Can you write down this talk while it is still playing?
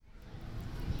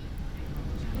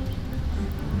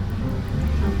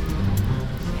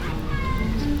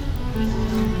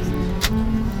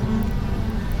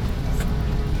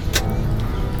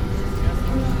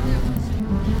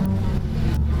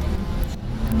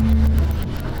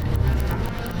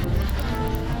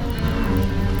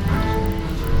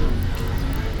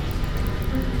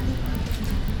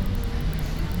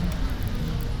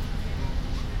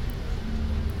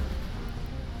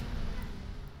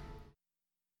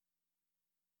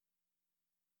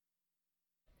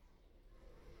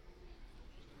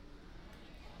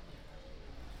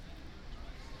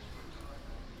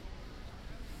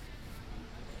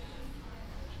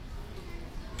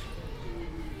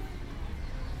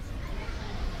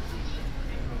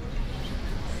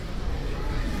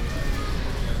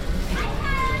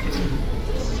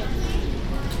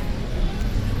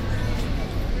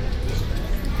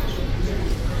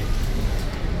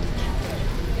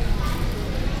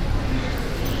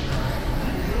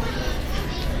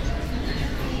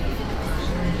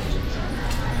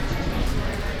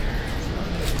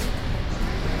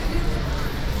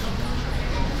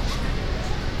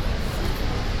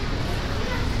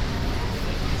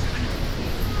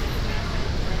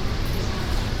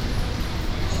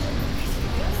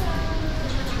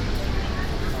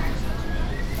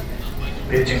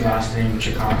Beijing last name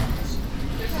Chakar.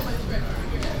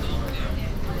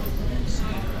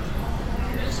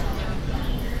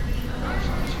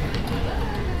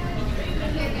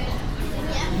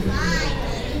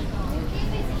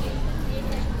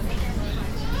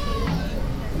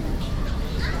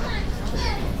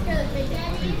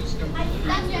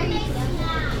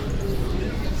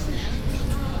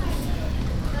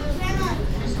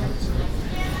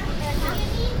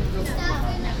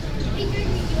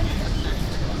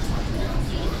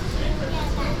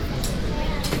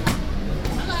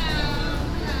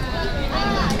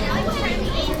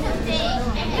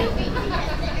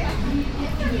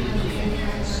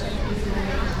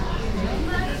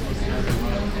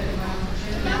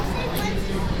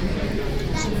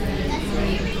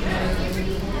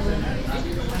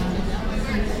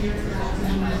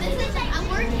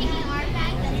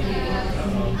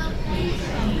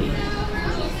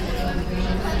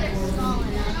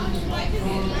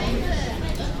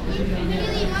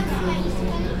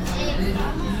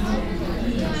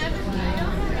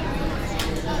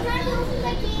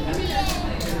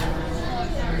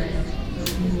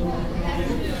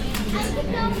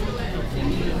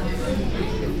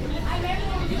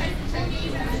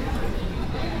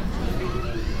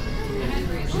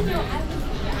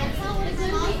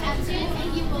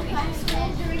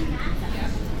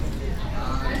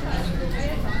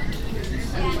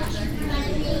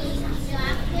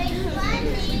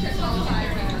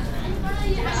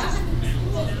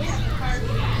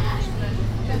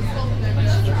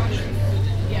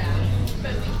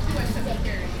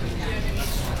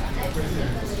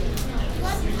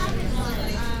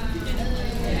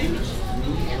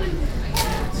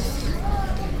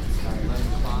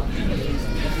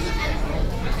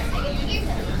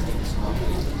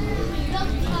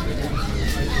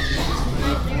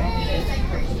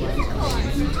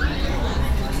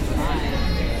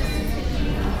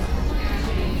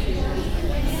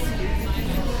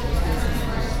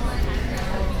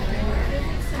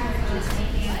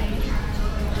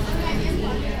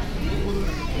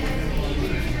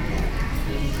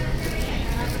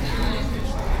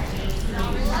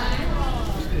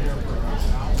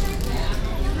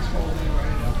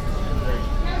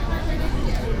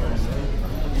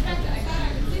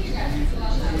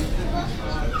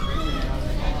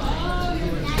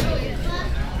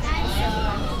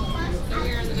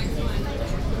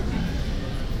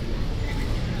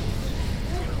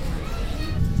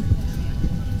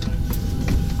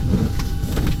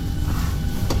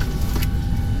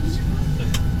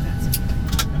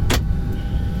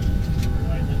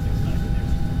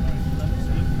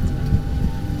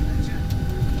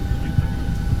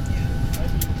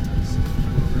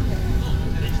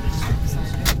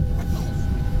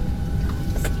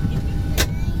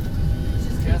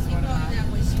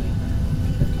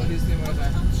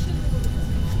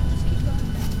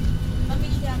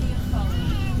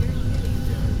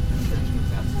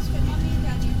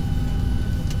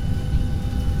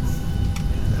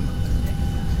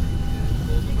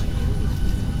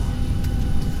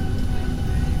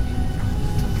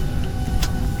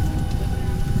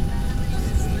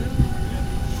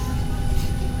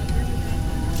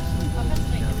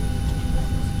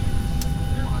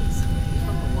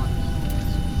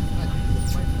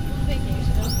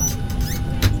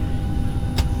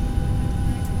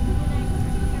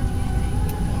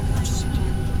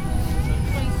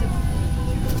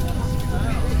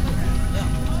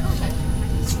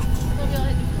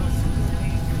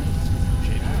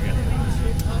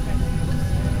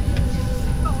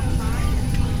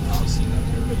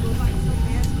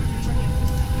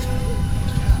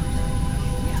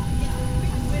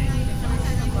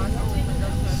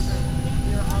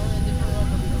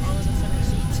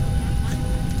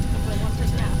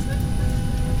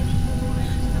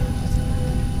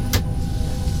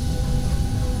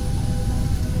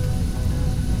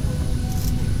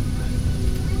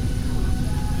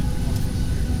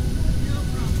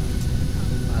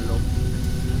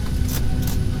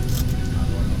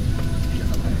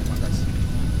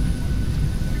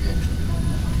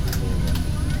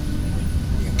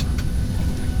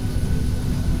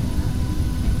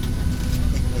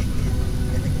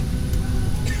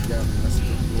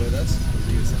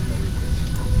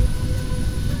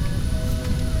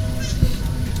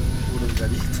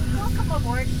 Welcome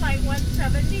aboard Flight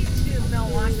 170 to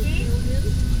Milwaukee.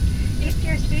 If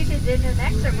you're seated in an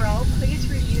exit row, please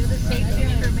review the safety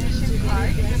information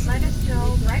card and let us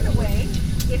know right away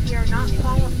if you're not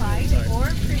qualified or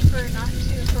prefer not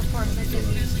to perform the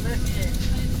duties listed.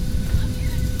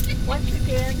 Once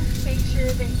again, make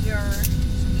sure that your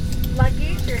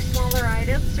Luggage or smaller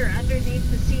items are underneath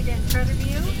the seat in front of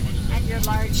you, and your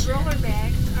large roller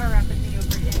bags are up in the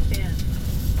overhead bin.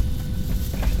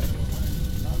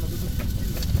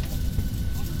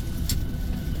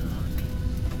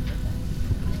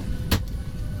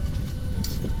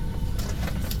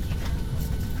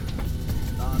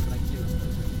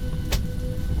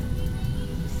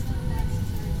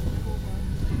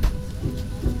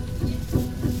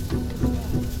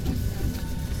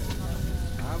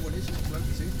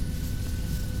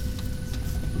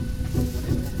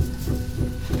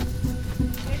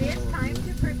 It is time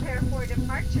to prepare for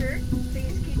departure.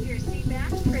 Please keep your seat back,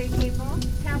 tray table,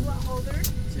 tablet holder,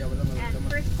 and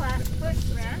first class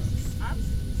footrest up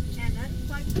and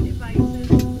unplug devices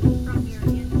from your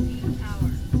in-seat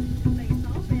power. Place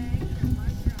all bags and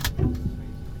mark your own.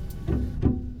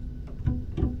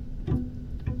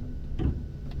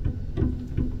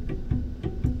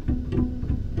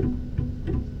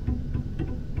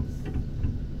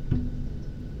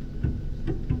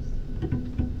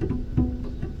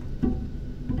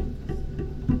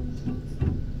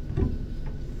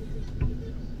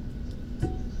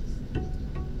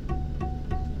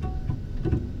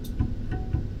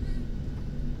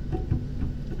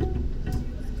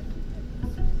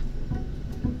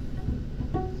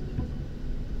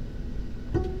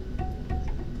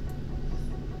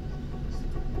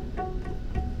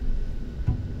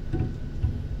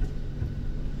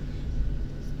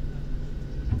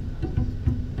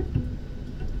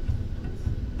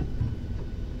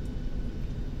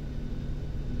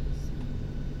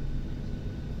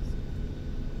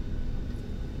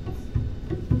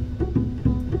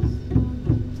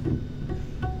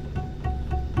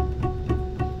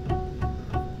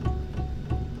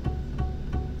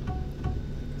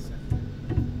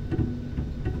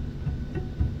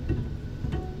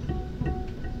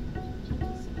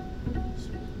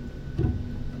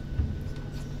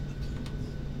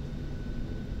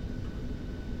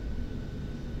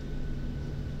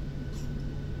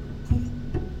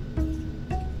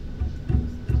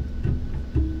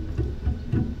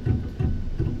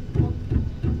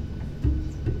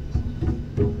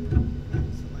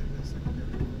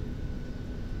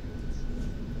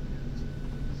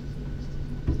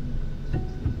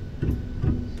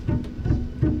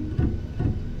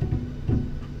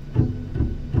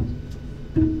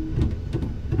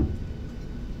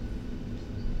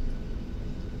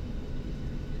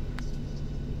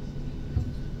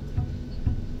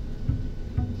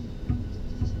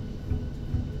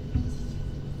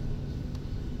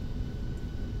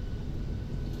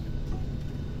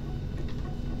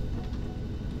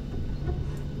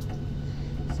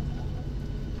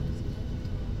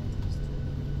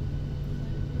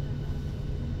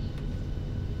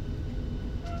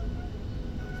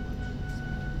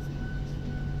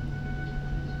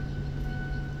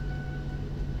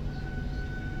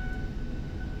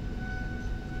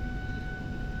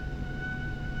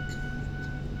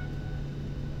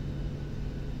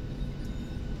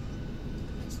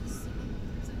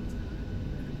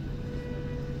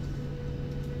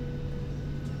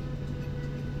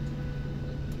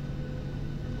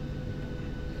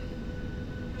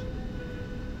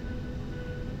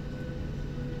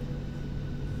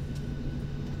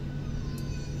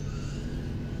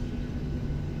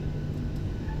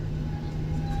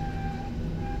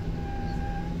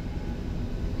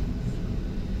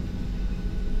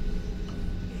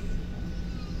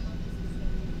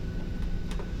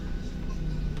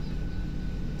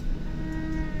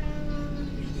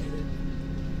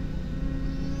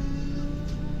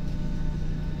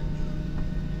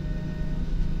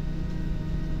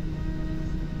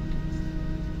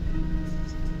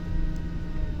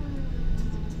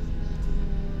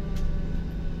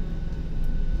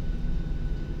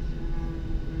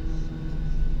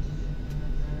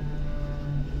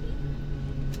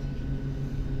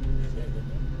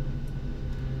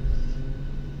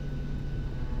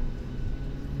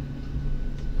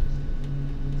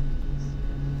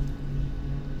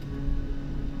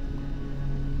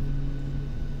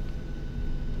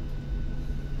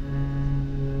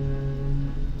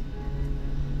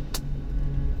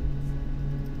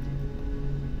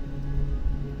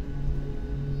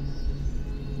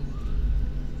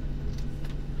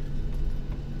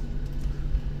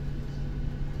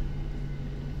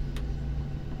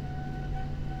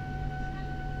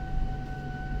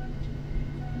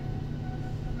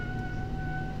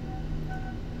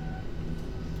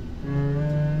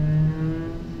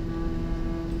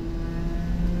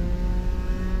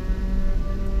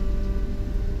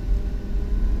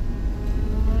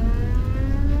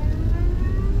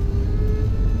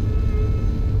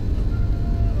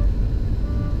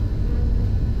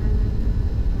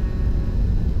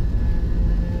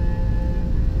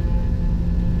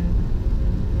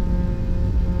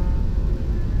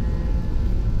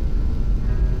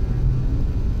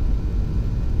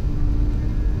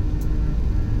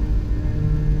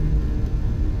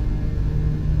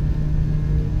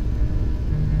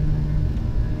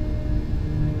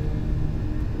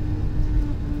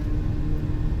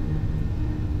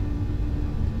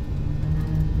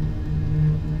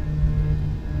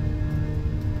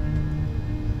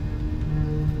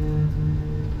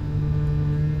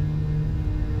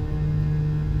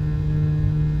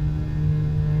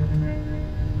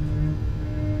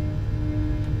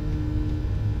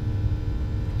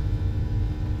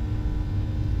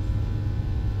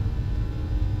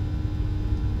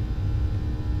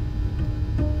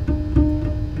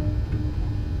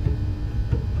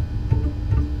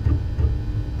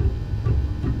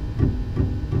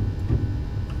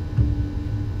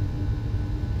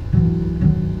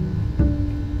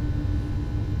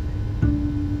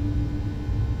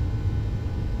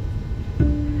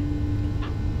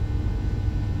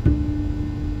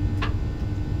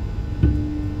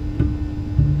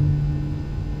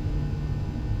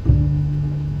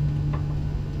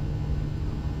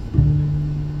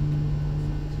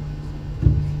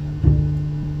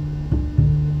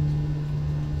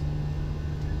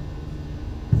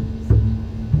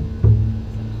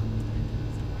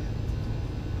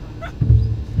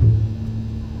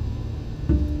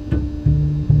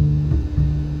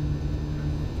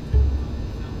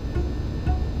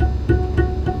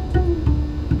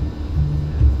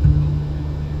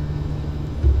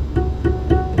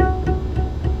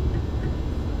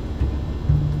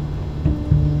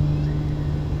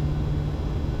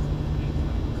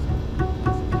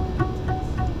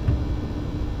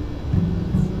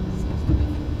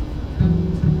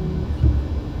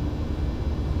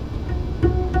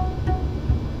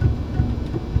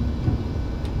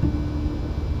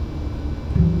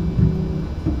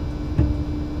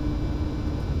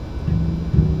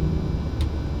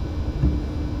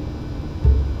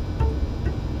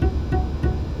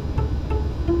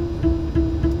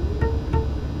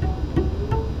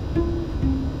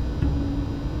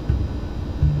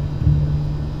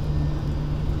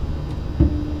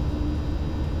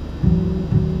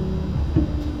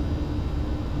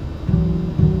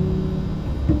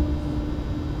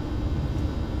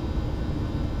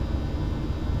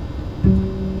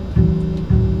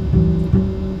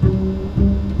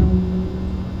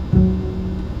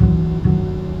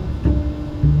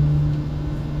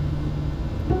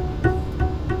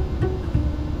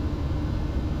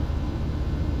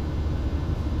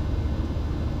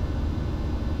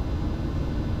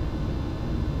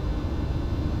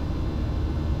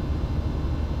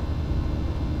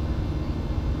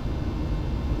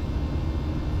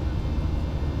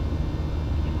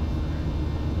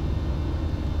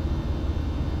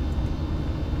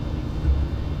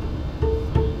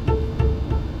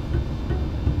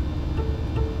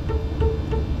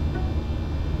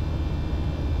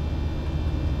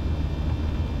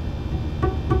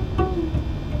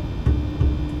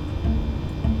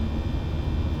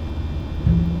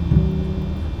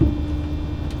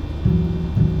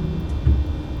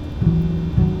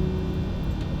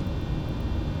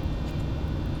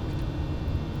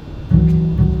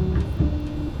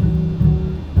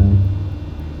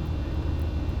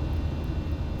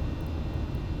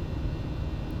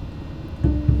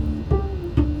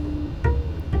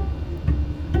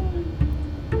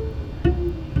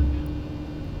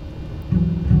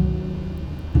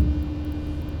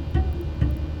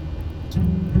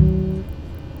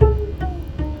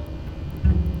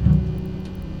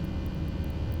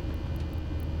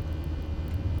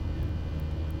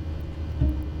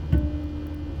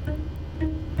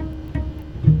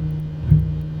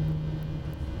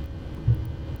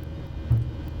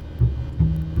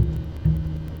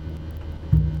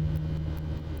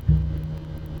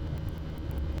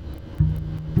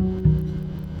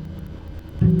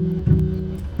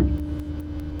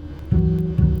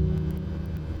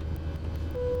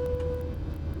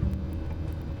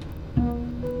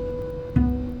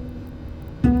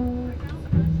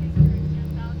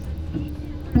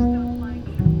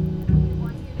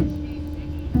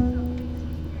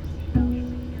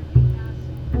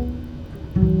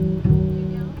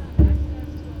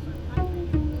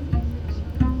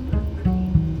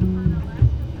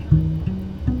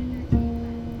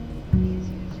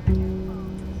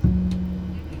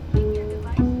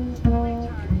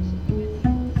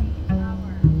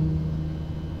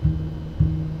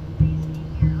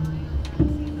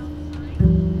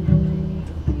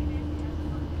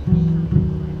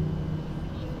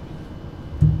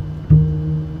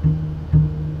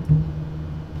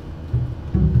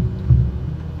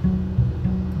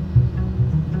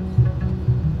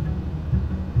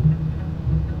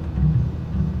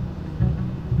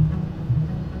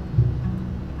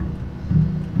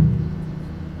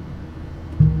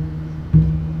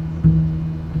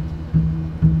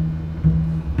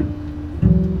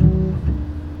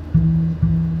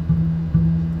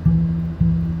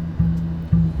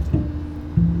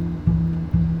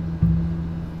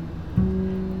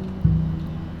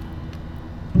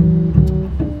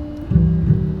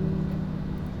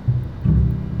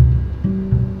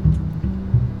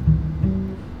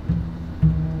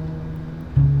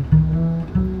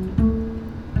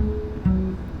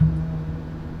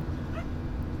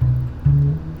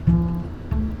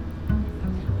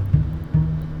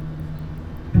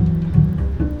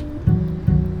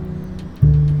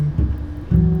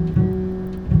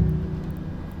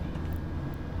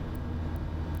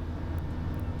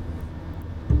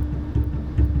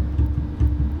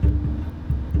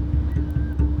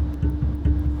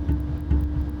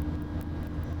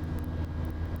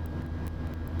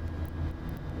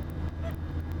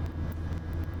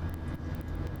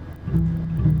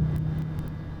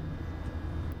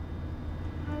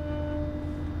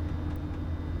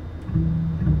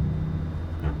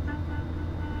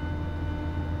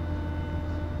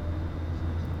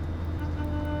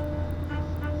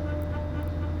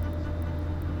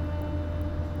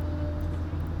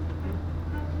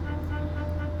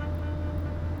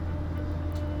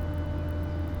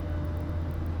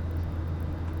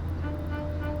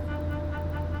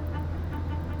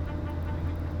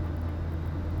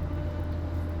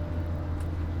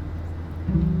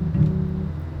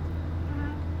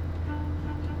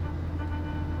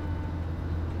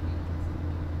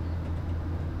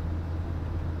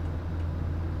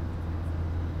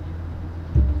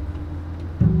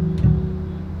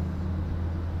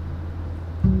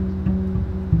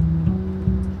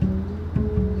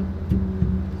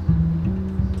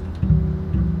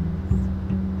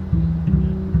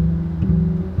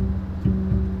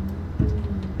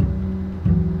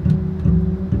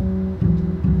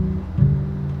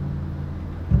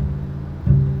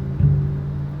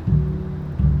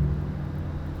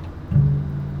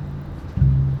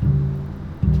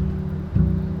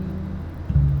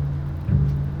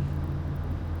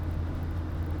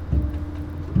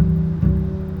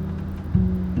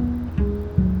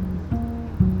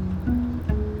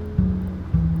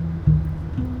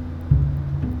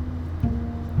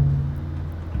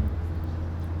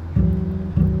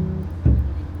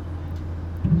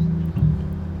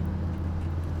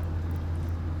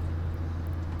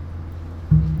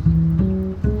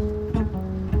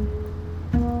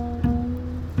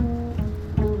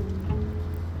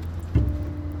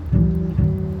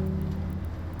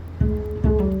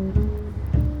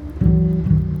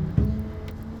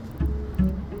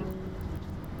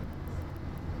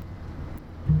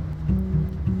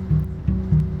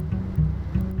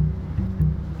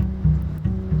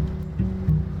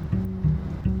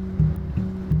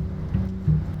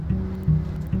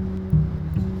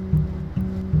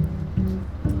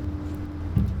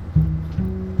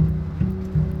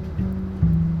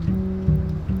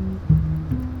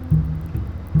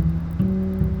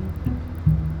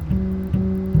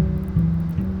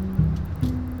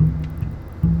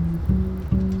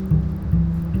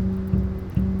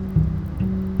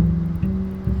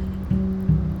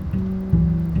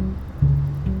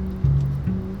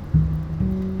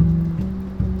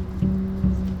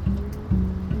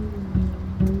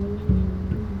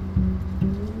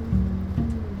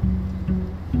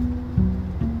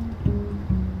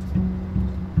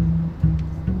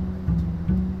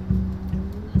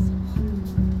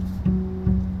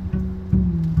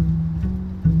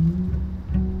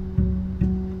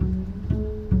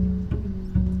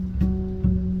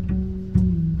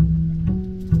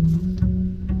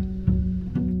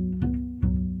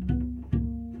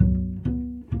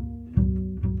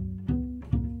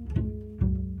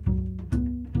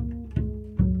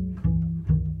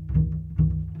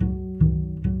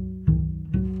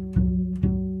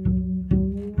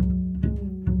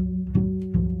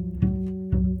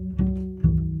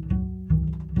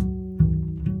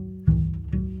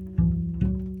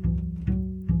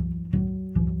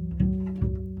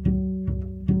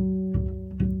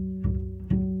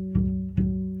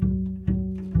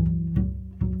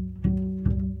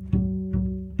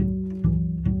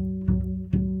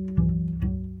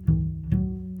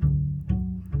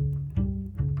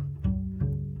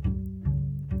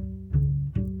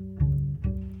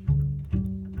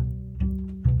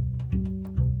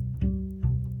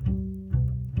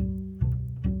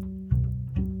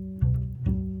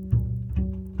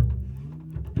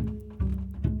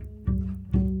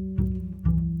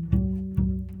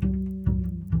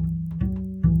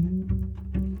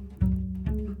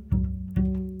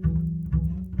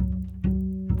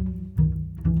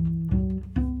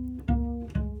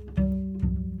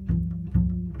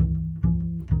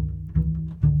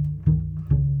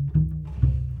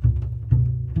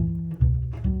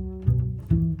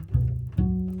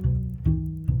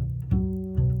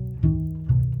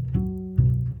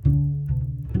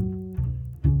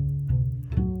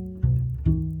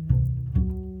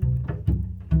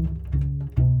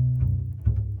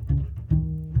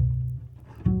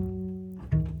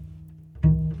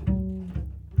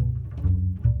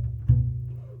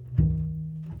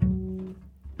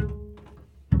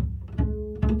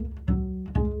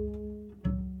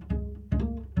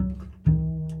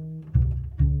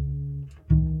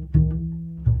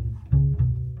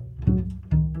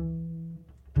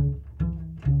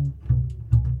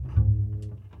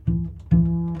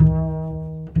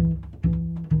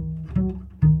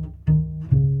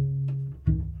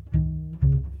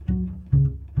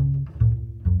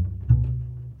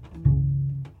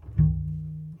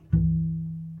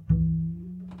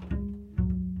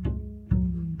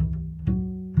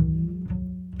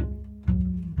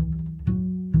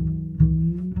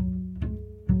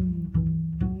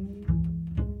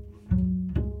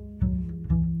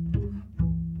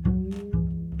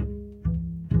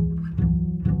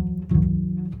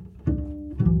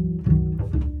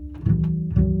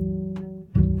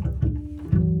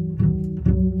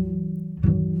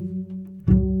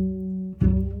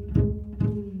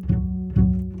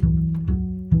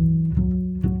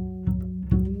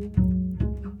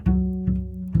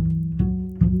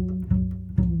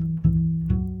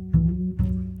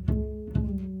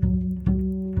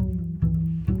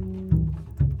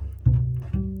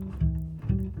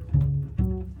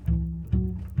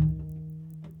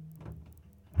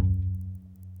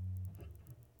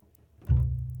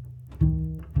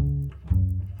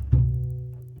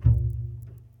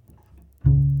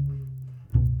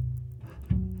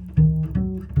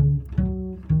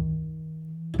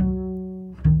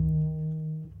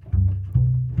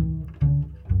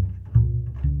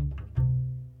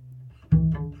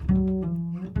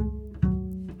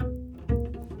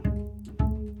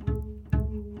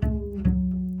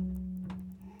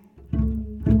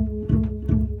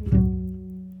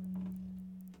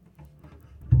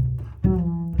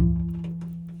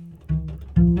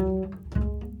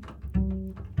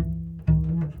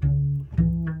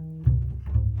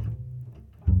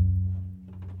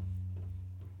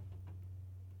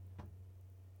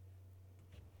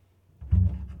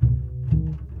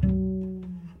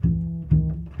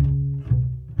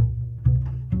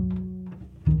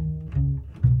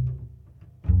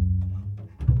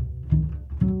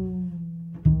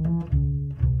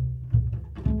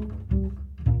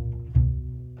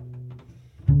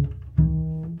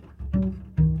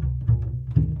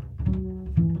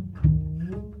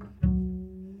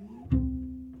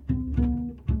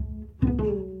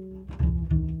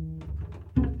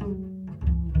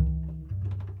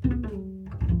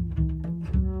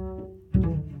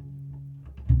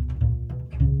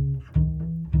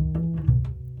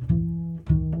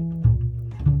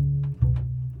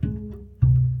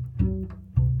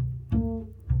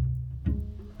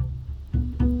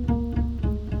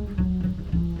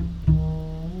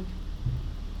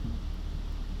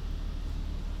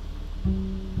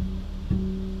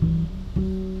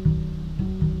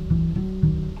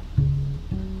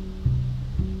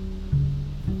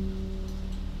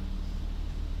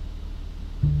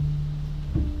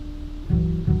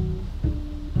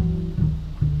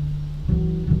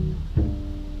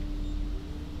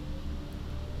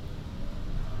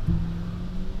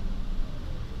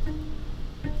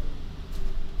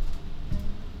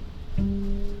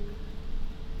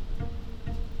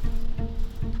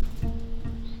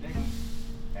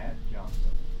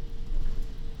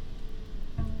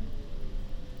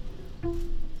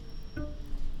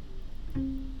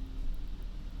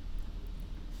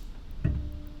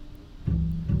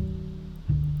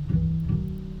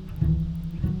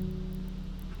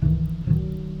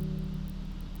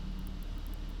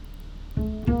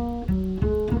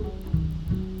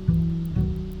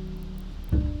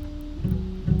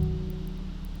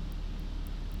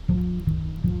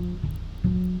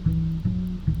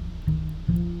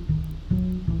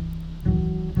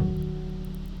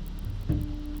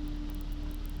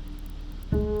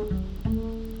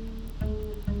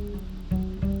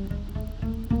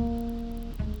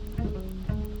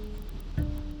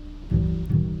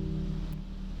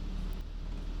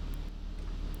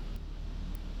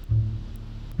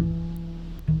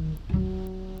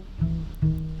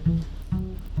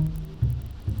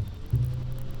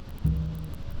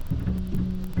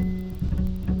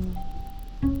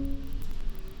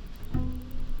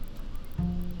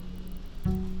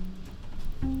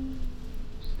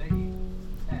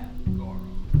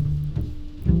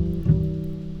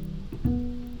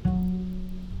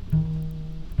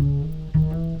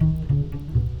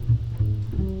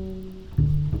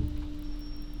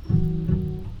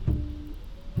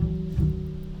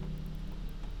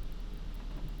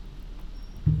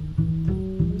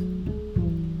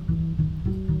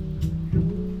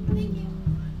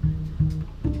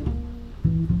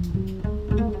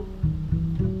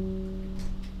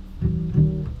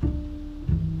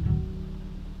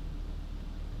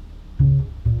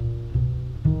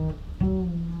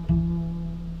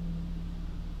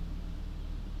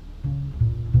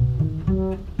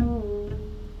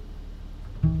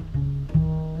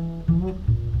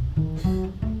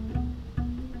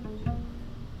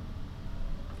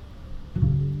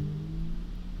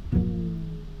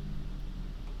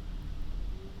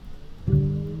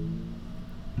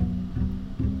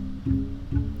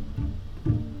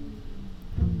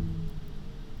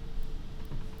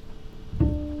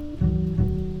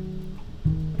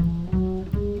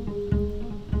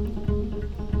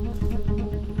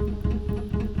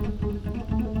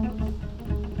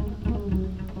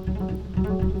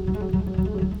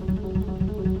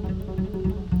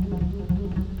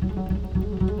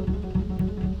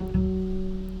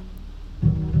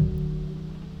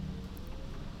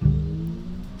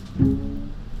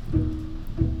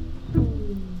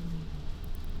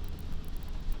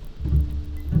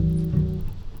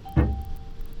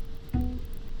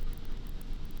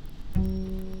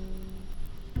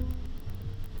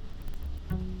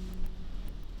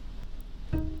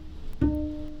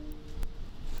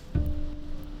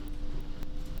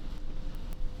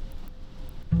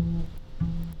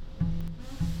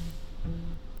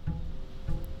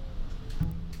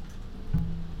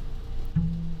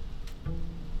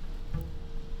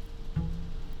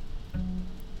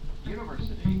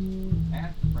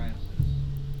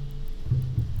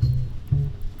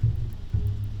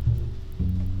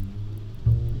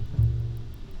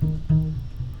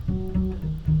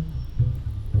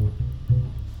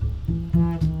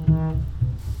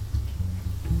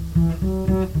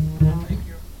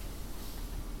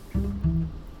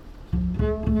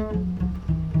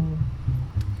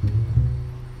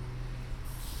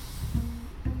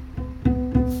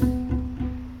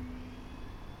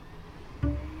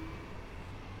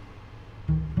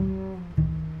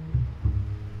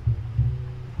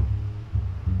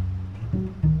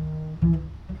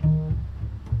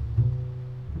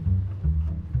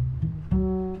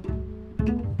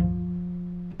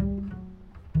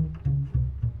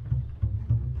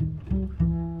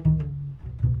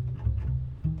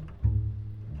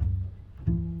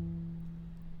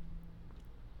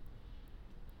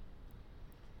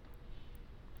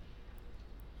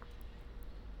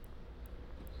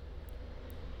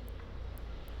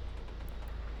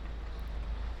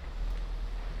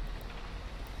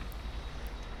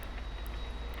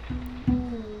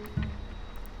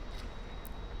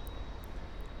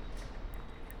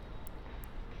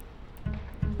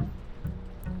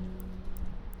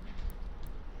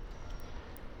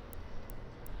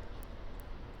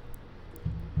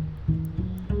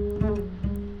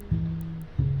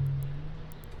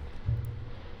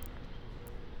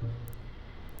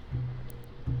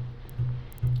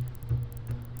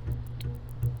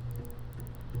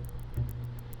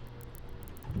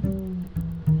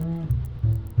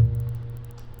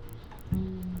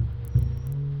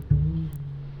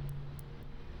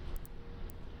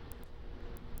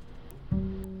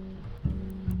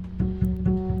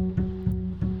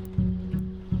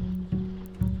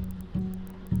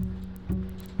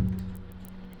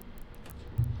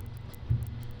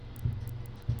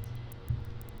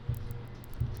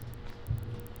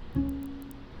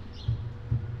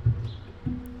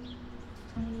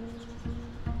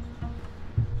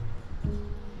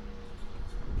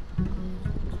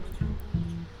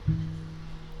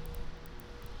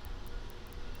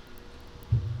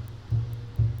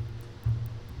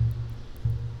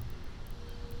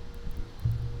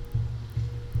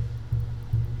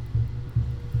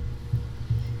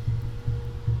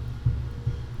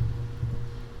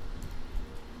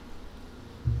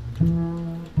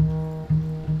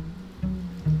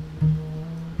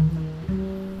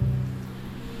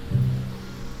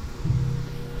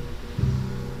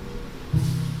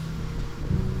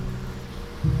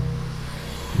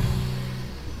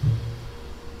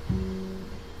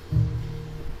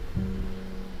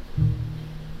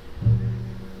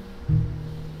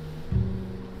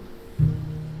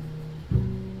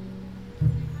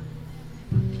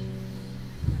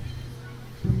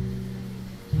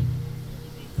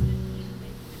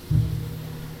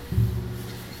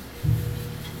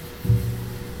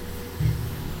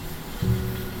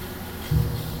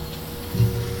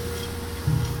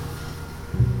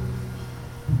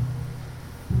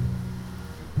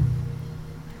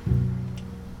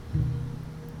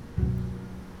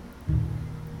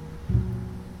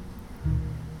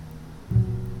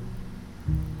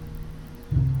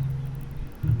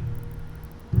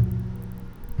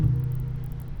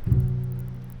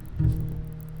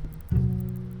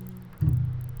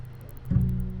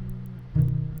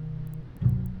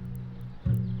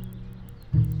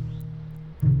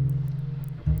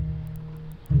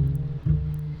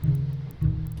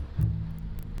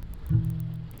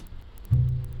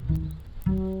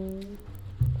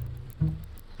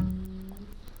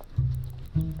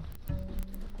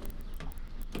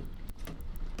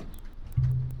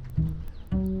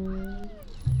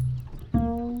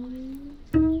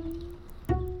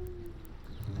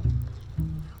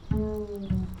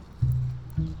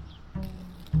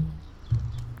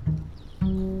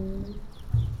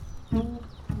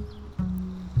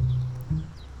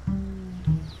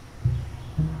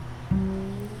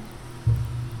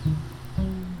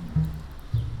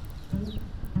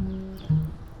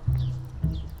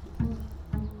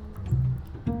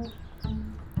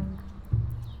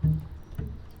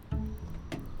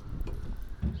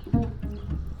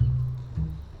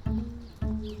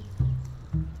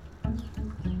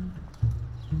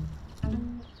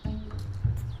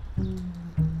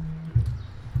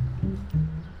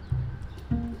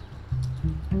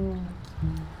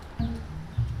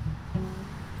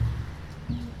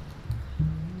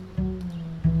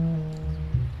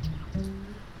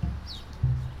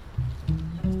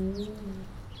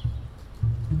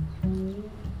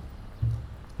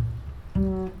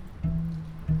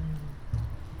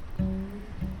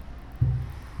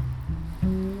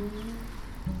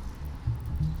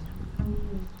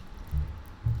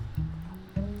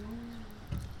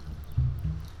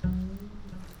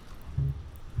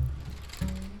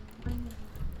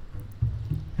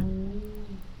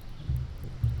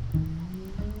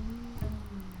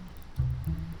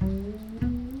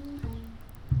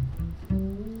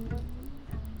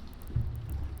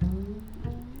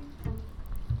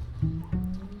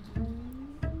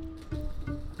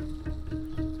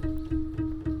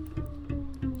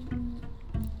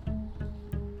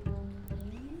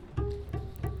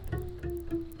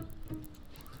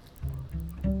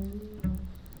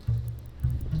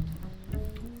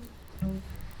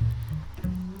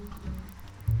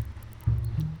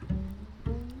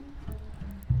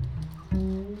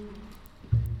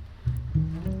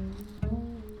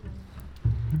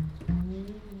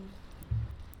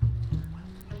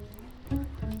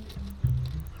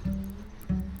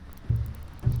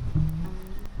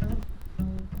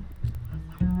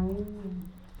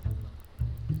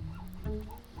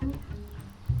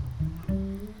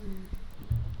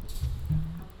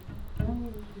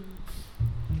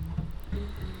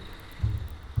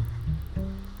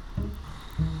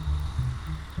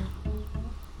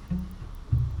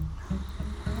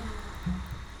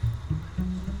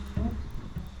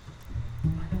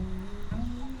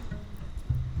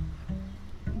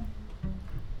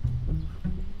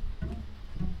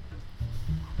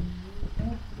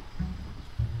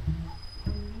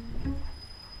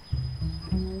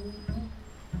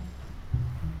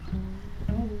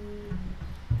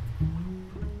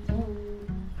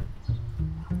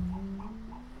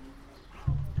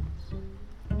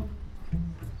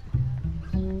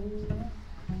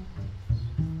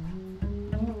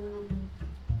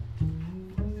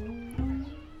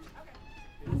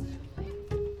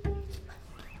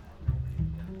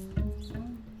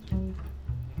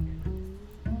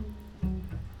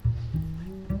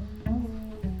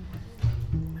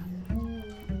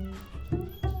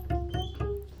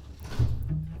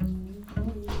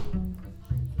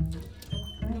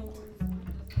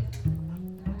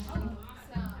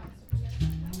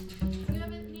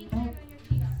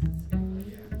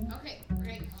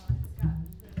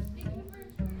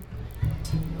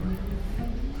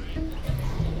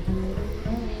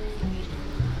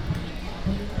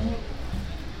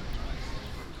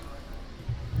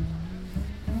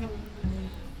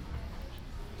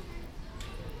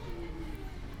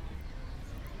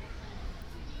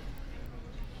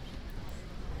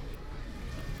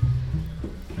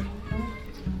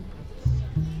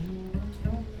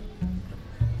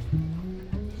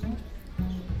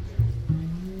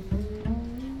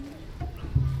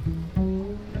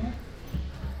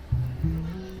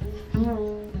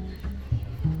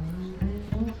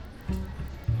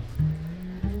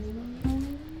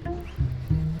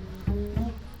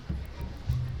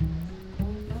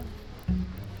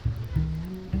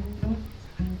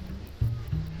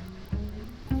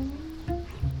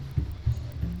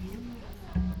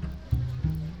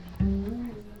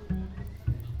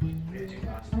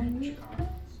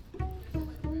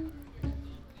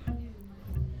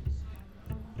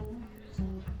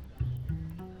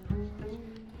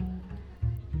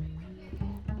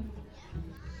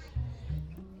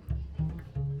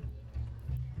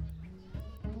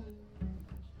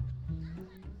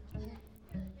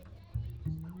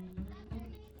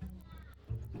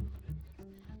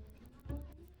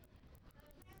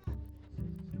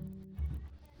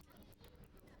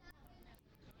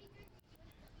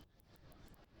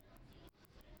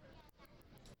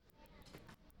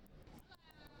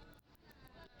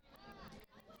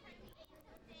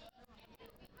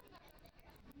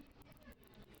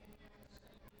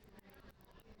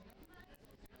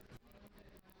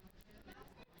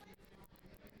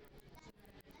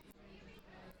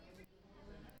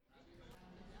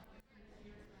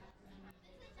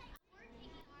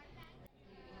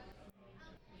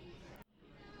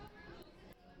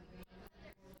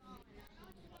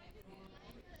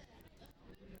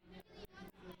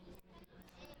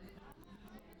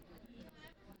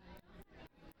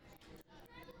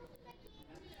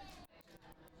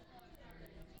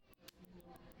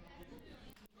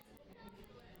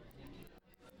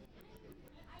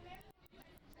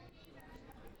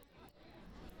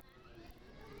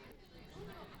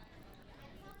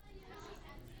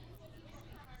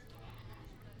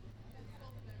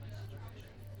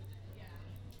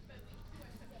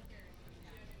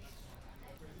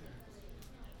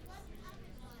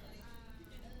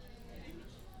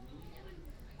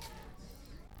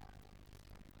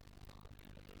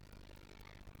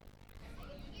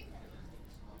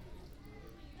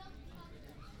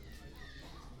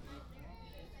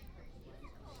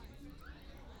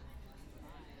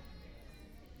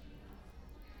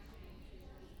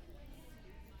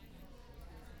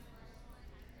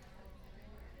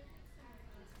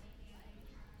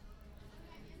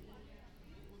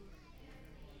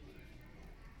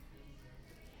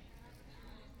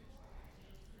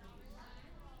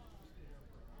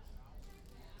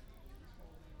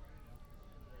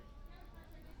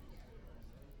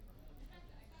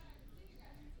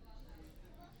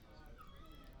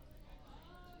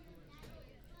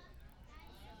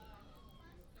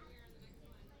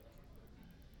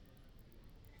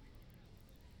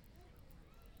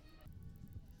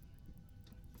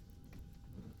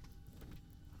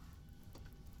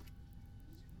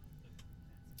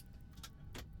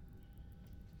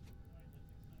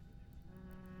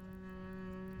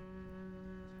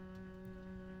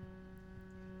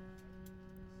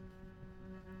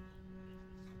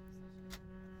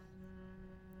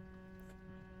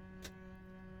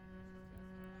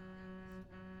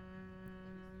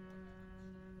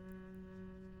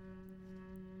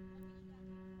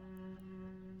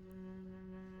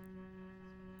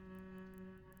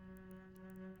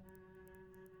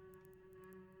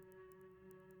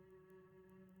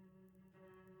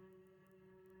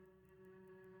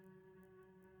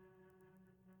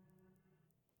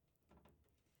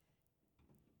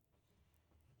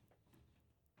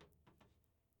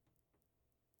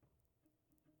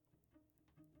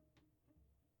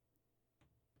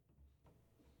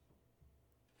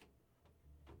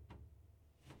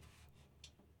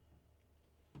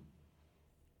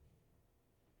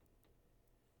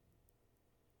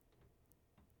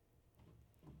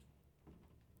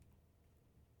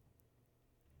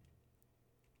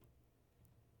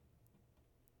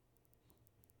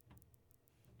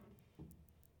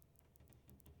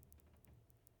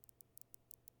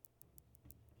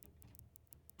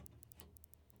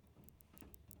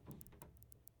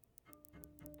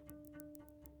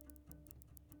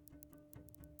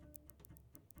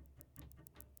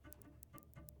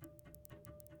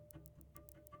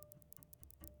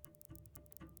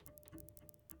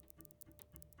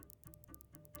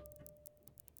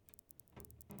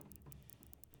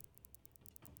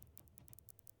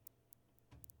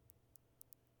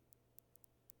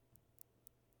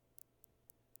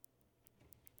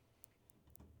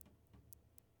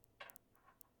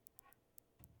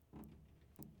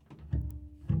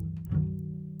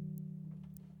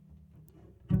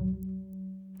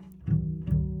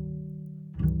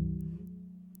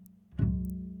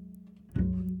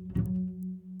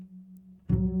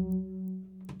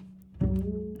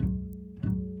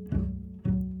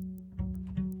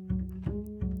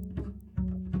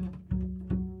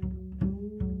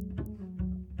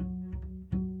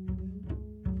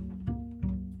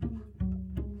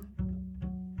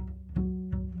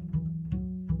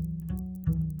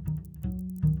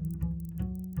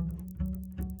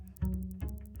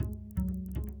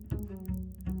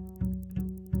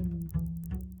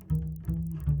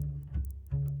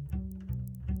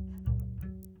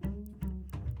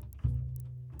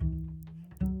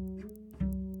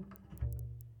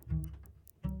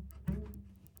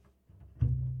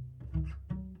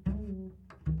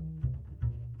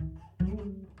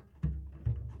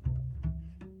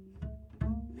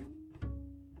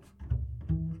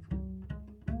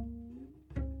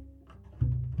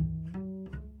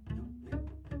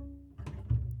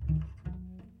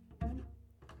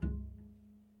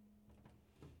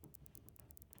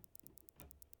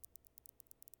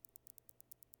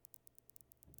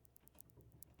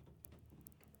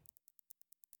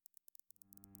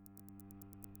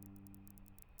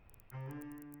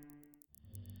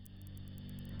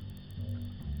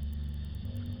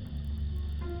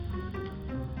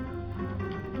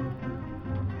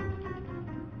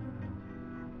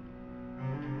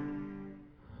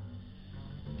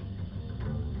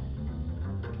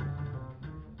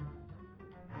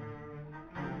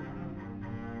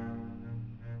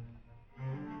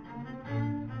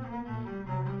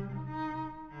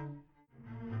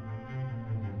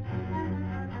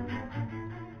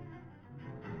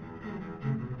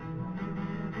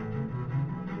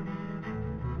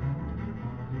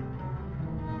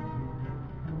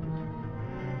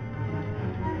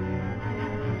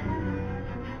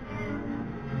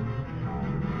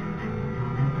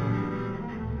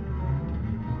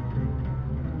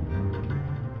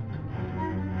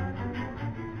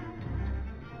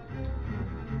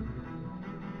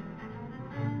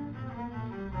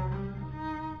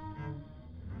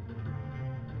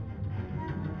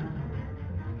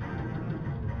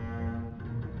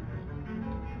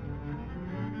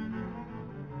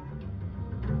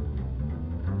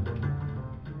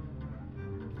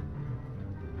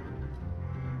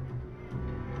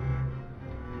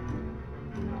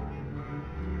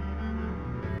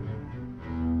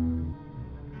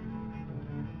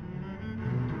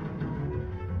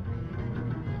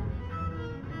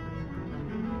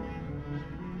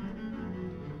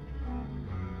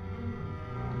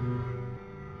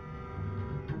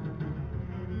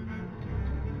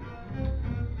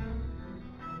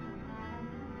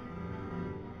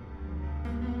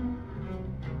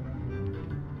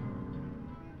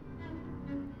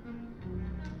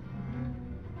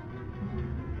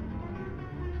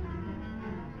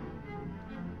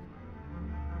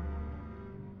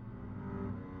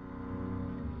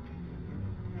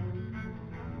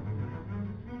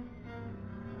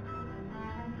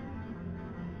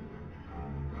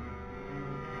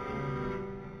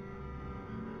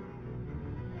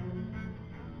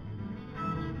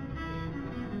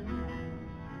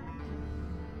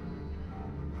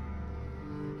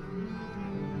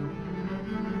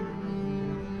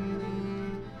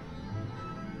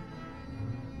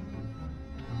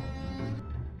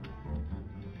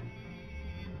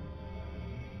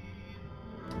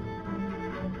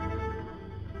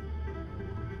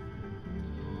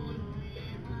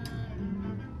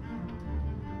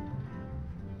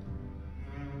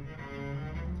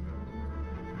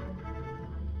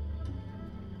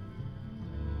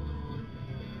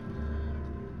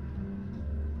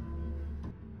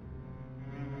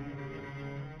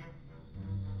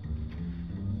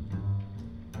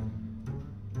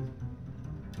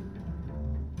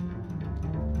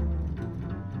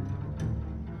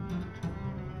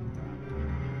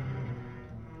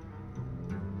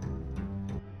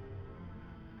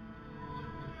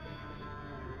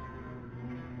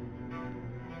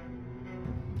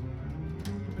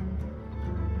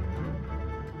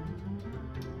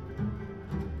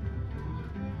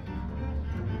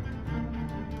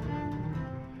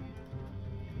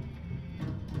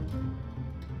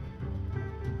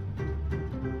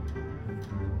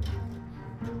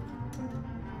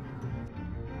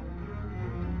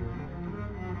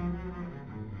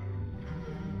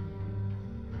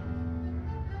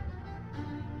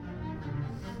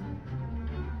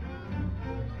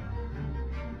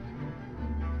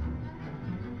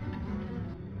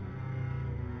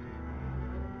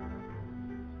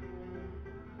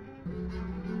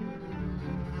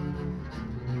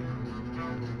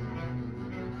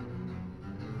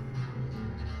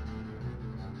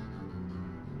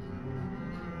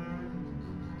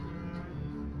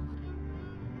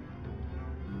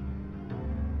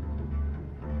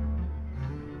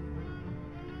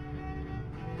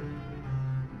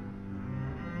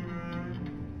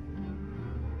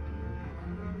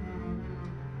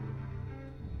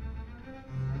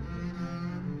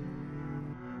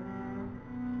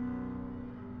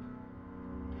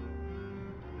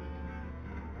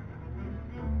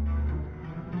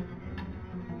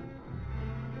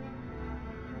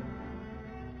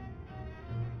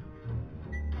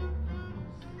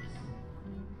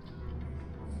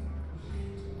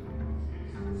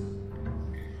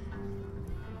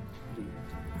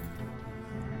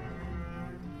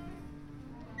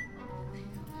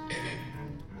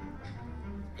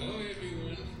 Hello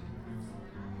everyone.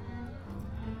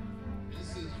 This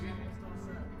is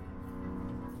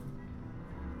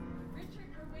Richard,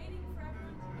 we're waiting for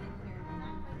everyone to get here. We're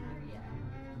not quite here yet.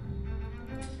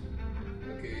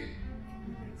 okay.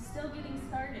 Still getting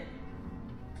started.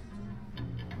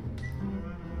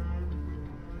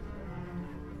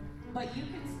 But you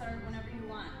can start whenever you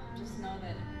want. Just know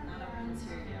that not everyone's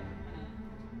here yet. We're kind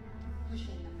of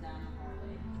pushing them down the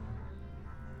hallway.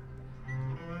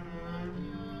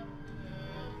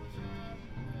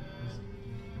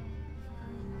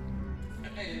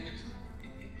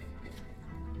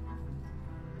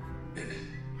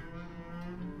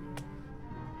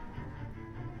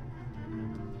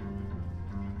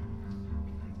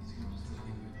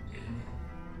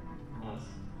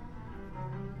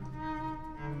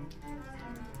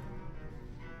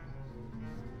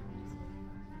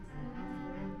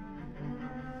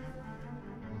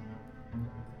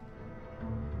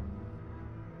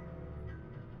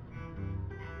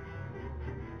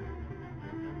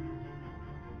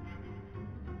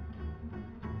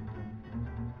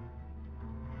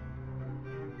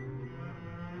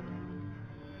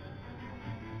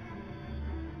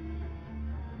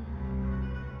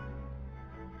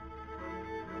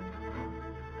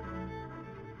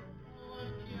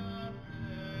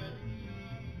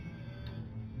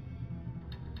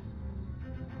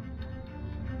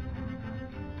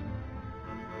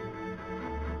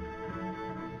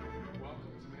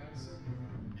 Welcome to Madison.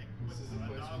 This is the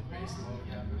place where base love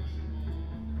happens.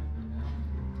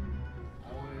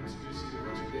 I want to introduce you to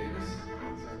Richard Davis.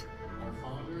 He's our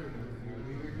founder and our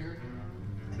leader here.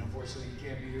 And unfortunately, he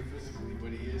can't be here physically,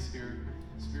 but he is here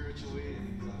spiritually, and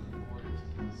he's on the board, as you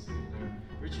can see him there.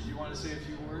 Richard, you want to say a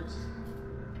few words?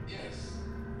 Yes.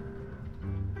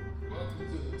 Welcome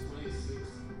to the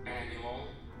 26th annual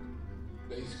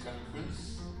base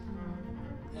conference.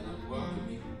 And I'm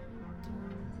welcoming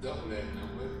double that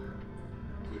number,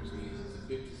 which means it's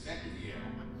the 52nd year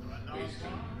base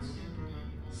conference.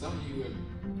 Some of you have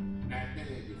not been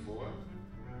here before,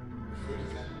 first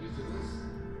time visitors.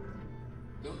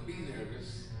 Don't be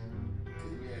nervous,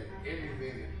 because we have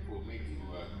everything that will make you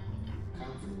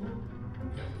comfortable.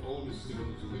 We have older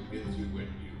students who have been through what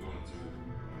you're going through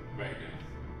right now.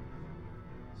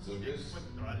 So just have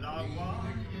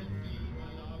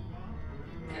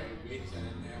a great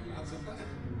time and have lots of fun.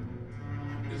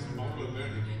 It's all a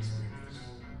learning experience.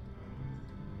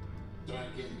 So I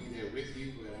can't be there with you,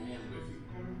 but I am with you.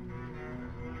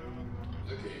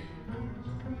 Okay.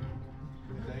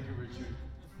 Thank you, Richard.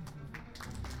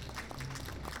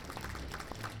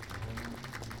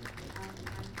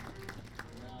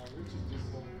 Now, Richard just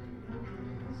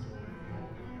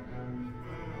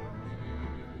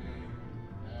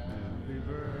Happy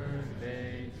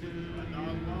birthday to you.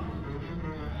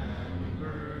 Happy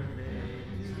birthday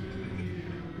to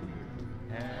you.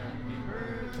 Happy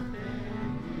birthday,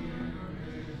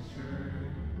 dear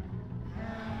Richard.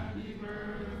 Happy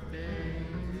birthday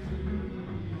to you.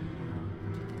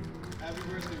 Happy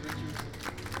birthday, Richard.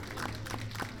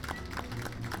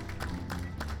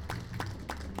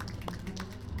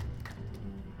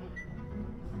 Oh,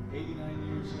 89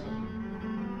 years young.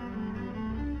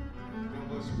 God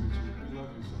bless you, Richard. We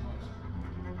love you so much.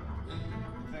 And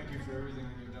thank you for everything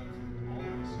that you've done for all of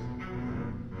us.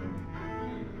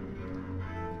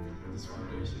 This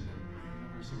foundation at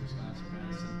University of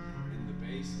Wisconsin-Madison, in the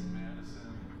base in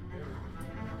Madison,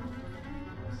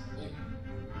 Thank you.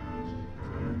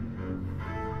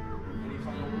 Any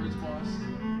final words, boss?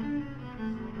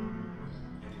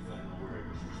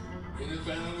 Any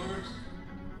final words?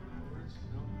 Words?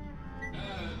 No?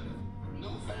 No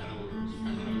final words.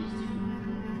 Final words to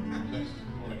bless you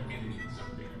or ending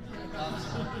something.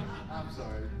 I'm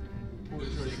sorry. Poor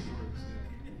choice of words.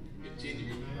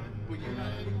 Continue. But you're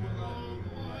not seeing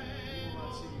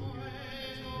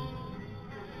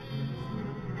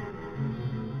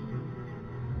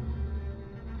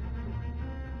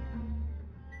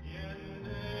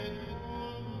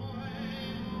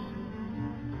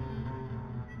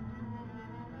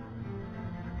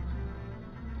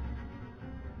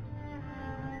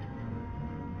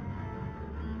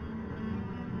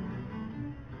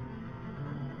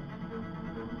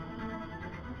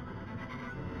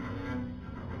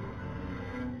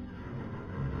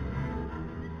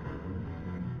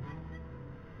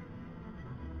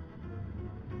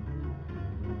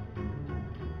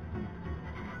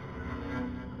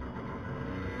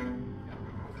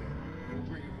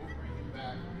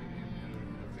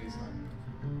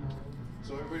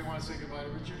So everybody want to say goodbye to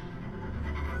Richard?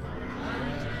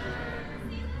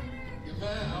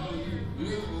 Goodbye, all you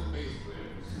beautiful bass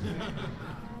players.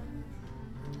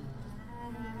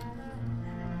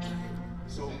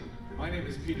 So, my name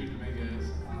is Peter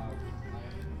Dominguez. I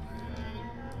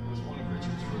was one of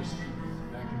Richard's first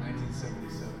back in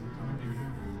 1977. I'm here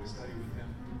to study with him.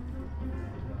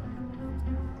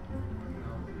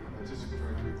 Now the artistic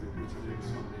director of the Richard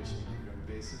Davis Foundation for Young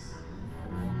Bassists.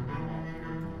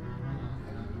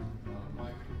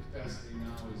 My capacity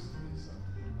now is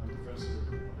I'm a professor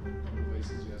of bass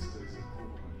and jazz studies at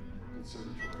Oberlin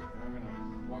Conservatory. And I'm going to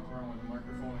walk around with a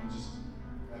microphone and just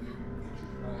have you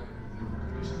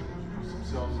introduce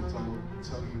themselves and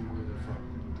tell you where they're from.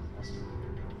 I'll start with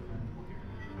you.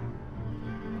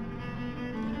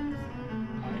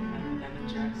 Hi, I'm Evan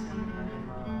Jackson.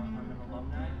 I'm an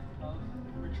alumni of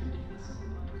Richard Davis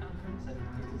Conference. I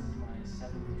think this is my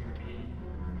 7th year meeting.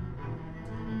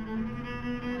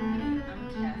 Hi, I'm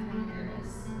Catherine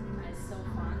Harris. I so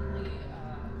fondly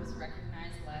was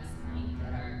recognized last night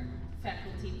at our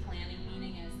faculty planning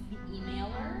meeting as the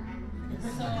emailer.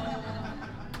 So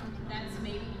that's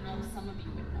maybe how some of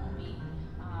you would know me.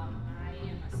 I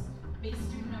am a bass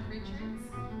student of Richard's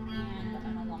and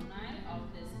an alumni of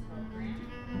this program.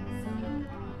 So I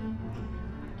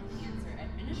can answer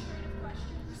administrative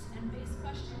questions and bass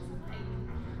questions alike.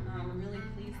 I'm really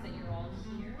pleased that you're all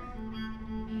here and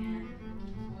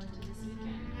looking forward to this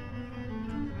weekend.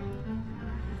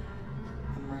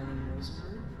 I'm Riley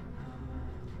Roseberg.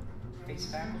 Bass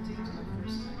faculty. It's my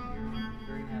first time here. I'm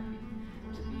very happy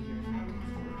to be here. Looking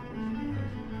forward to working with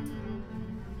everyone.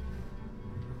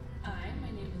 Hi,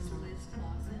 my name is Liz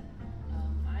Clausen.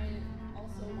 I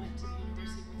also went to the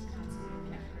University of Wisconsin with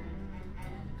Catherine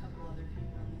and a couple other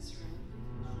people in this room.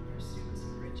 We're students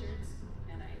of Richards,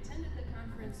 and I attended the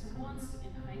conference once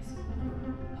in high school,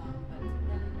 but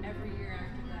then every year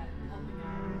after that, helping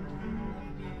out. I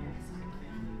love being a civic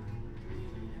family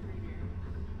reunion every year.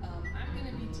 I'm going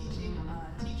to be teaching a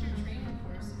teacher training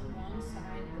course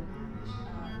alongside the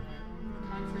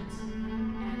conference,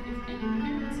 and if any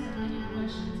parents have any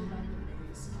questions about the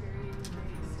bass, carrying the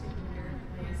bass, taking care of the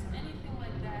bass, anything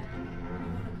like that, and you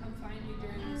want to come find me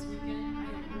during this weekend, I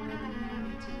am more than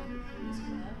happy to work with you as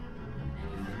well.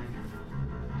 Anything.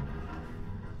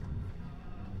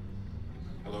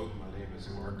 Hello, my name is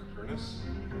Mark Ernest,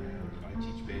 and I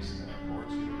teach bass at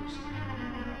Lawrence University in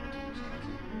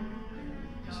Wisconsin. And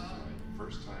this is my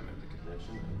first time at the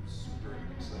convention. I'm super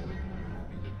excited and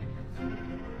happy to be here.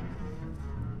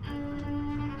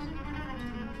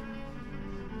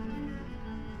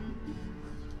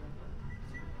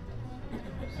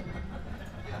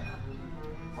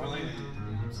 Marlene.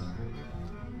 I'm sorry.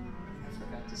 I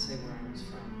forgot to say where I was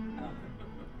from.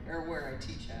 Or where I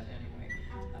teach at anyway.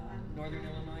 Northern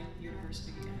Illinois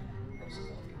University and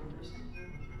Roosevelt University.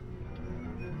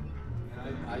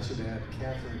 And I should add,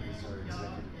 Catherine is our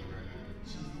executive director.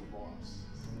 She's the boss.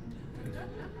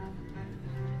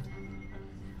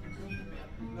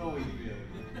 No, we really.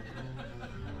 Good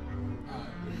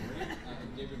morning.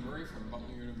 I'm David Murray from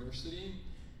Butler University,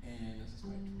 and this is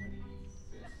my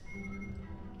 25th year.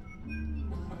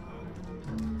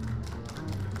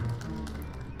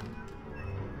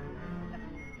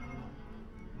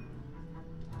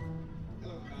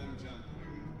 Hello, I'm John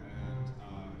Quinn, and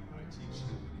I teach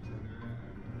in Indiana,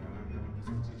 and I'm a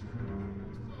musical teacher.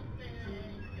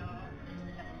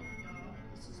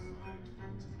 This is my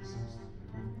 26th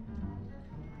year.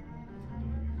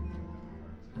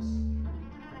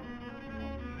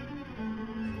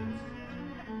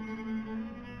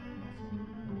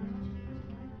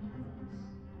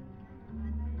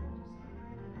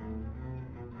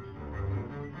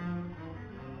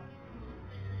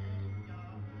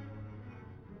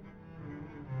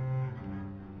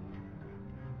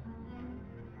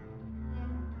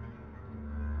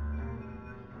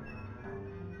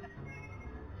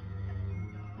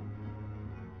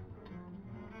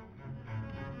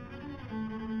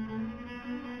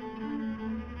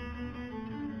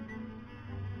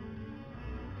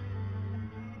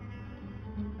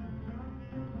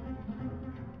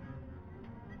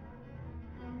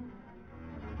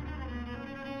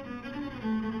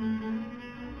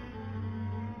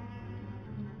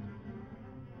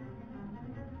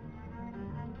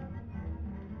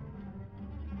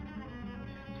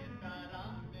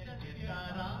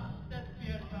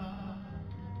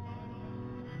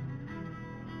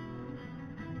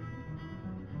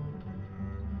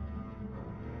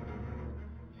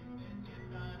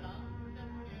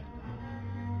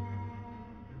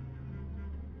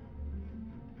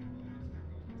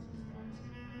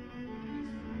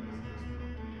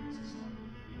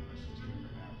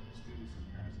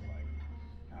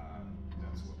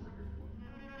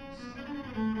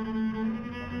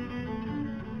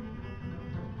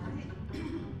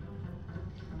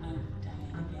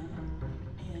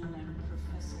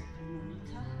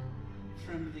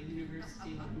 from the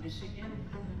University of Michigan.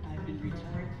 I've been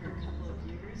retired for a couple of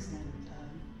years and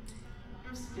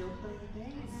still play the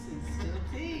bass and still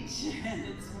teach, and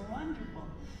it's wonderful.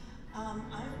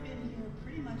 I've been here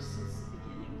pretty much since the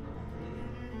beginning, probably,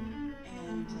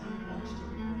 and watched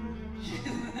everybody.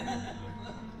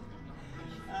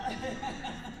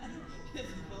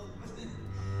 It's both. But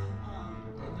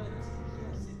yes,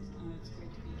 it's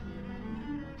great to be here.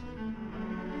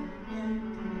 And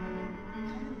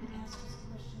come and ask us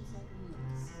questions that we need.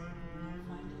 When you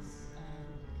find us,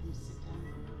 come sit down.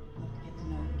 Love to get to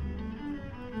know you.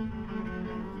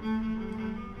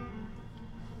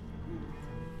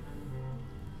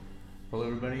 Hello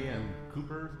everybody, I'm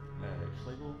Cooper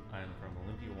Schlegel. I'm from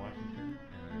Olympia, Washington,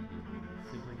 and I'm in the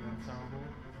sibling ensemble.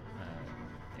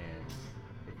 And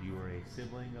if you are a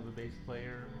sibling of a bass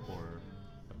player, or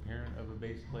a parent of a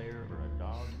bass player, or a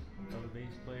dog of a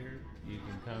bass player, you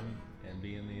can come and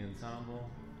be in the ensemble.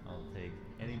 I'll take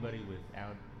anybody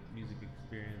without music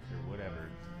experience or whatever.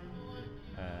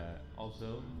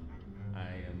 Also,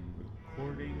 I am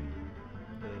recording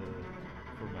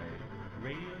for my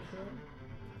radio show.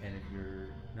 And if you're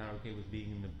not okay with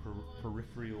being in the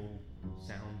peripheral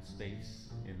sound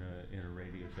space in a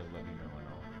radio show, let me know and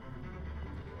I'll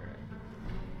take care of it.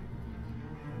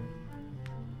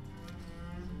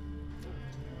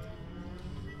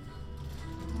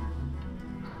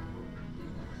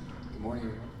 Good morning,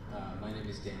 everyone. My name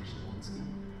is Dan Shimonsky.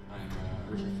 I'm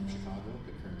originally from Chicago,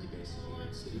 but currently based in New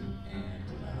York City. And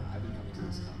I've been coming to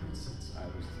this conference since I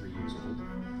was 3 years old.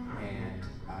 And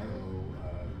I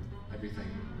owe everything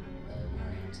where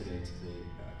I am today to the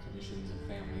clinicians and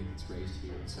family that's raised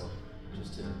here. And so,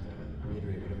 just to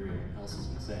reiterate what everyone else has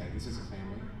been saying, this is a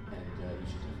family, and you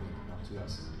should definitely come up to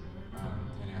us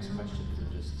and ask questions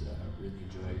and just really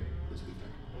enjoy this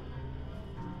weekend.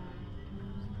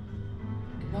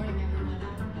 Good morning, everyone.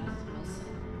 I'm Beth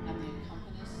Wilson. I'm the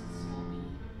accompanist, so I'll be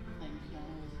playing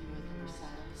piano with you at the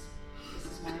recitals. This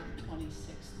is my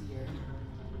 26th year, and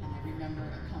I remember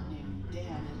accompanying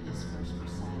Dan at his first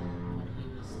recital when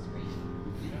he was 3.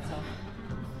 So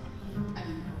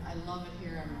I love it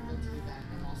here. I'm thrilled to be back.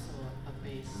 I'm also a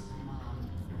bass mom,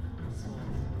 so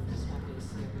I'm just happy to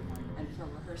see everyone. And for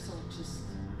rehearsal, just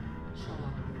show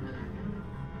up and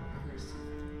rehearse,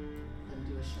 then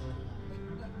do a show at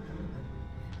 11.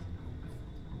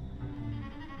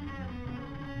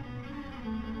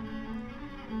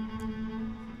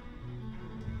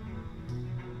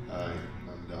 Hi,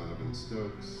 I'm Donovan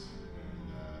Stokes,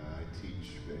 and I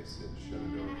teach bass at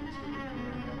Shenandoah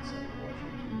Conservatory outside of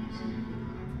Washington, D.C.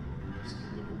 Just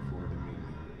looking forward to meeting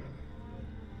everybody.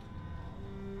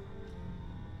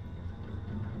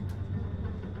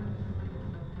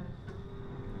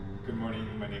 Good morning,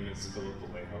 my name is Philip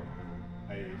Alejo.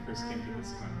 I first came to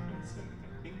this conference in,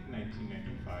 I think,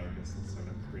 1995 as the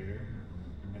 7th grader,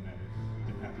 and I've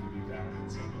been happy to be back in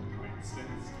so many points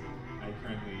since. I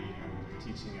currently am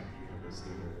teaching at the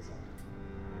University of Arizona.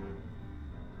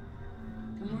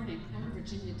 Good morning, I'm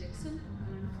Virginia Dixon.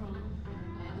 I'm from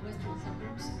the western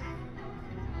suburbs of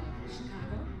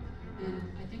Chicago, and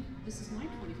I think this is my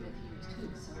 25th year too,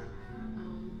 so,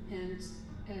 and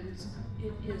it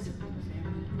is a big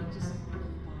family. We just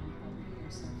really bond over here,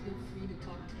 so feel free to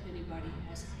talk to anybody,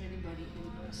 ask anybody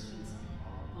any questions,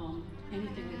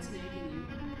 anything that's nagging you.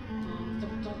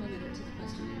 Don't limit it to the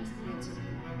question and answer.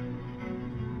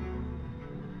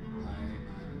 Hi,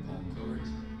 I'm Paul Covert,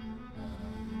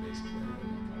 bass player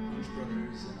in Punch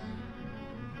Brothers, and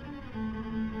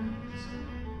I'm just a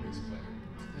bass player.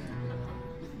 And I'm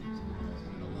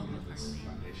an alum of this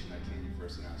foundation. I came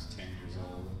first when I was 10 years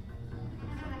old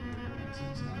from Madison,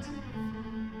 Wisconsin,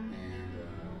 and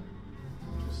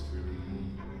I'm just really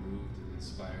moved and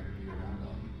inspired to be around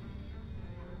all you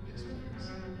bass players.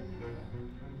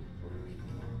 Puerto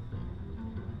Rico.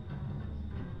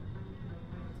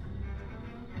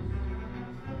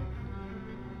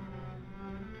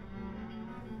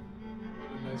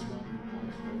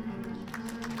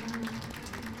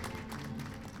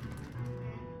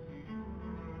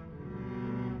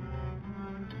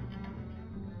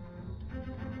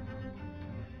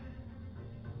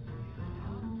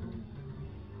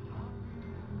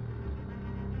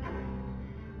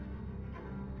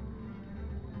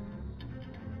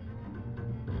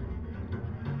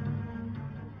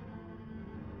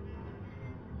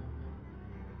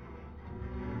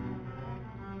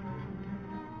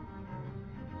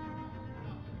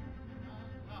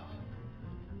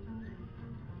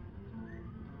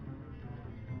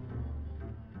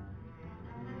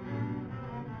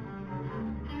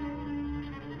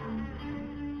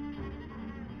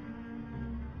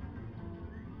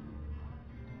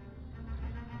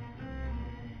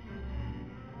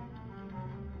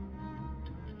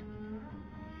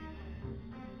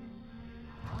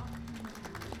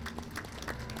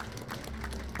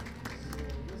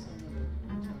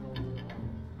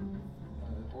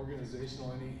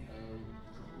 organizational, we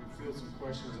field some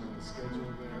questions on the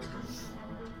schedule there.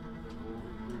 Go over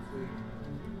it briefly.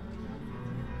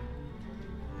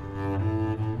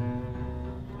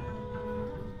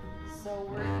 So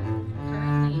we're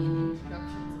currently in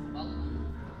introductions and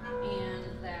welcome, and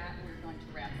that we're going to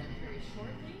wrap up very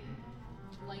shortly.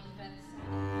 Like Beth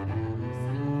said,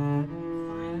 recital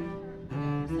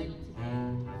today. Find her sometime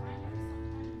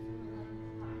before 11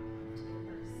 o'clock to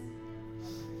rehearse.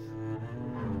 She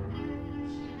will be in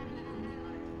the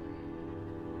auditorium.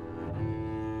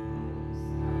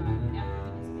 After the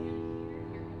disbanding here,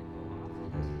 you're going to go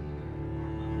off into it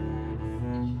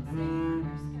should say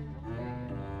your schedule where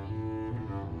you're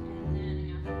going. And then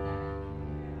after that,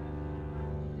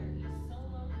 there is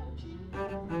solo coaching.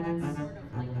 That's sort of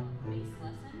like a bass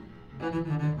lesson. There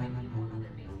might be one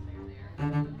other bass player there.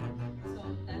 So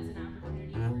that's an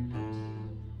opportunity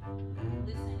for you to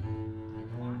listen and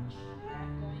watch that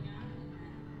going on and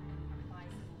then apply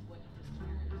some of what you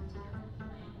just learned to your own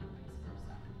playing and vice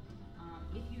versa.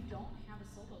 If you don't have a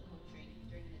solo coaching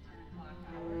during the 10 o'clock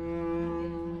hour, you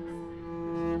get one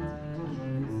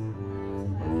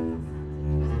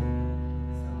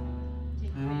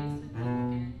take your bass with you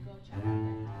and go check out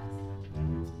that class.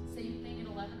 Same thing at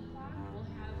 11 o'clock. We'll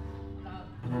have about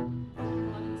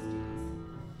 11 students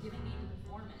giving a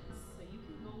performance, so you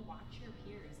can go watch your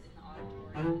peers in the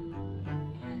auditorium.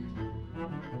 And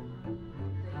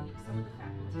some of the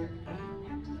faculty are going to be in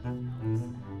there to take notes,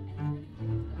 and you're going to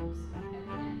give those at the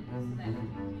end so that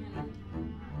you can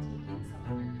take in some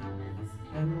of their comments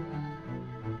and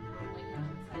like Richard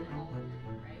said, all of it,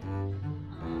 right?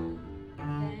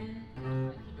 Then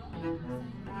if you don't have a recital,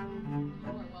 you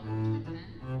are welcome to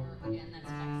attend, or again, that's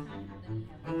next time. Then we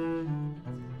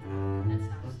have that's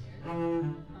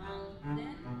downstairs.